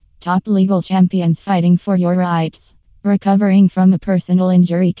Top legal champions fighting for your rights. Recovering from a personal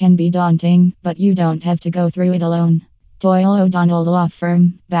injury can be daunting, but you don't have to go through it alone. Doyle O'Donnell Law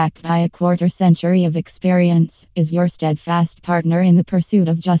Firm, backed by a quarter-century of experience, is your steadfast partner in the pursuit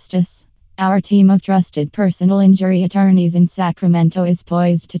of justice. Our team of trusted personal injury attorneys in Sacramento is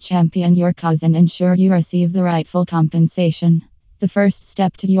poised to champion your cause and ensure you receive the rightful compensation. The first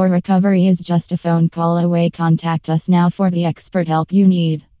step to your recovery is just a phone call away. Contact us now for the expert help you need.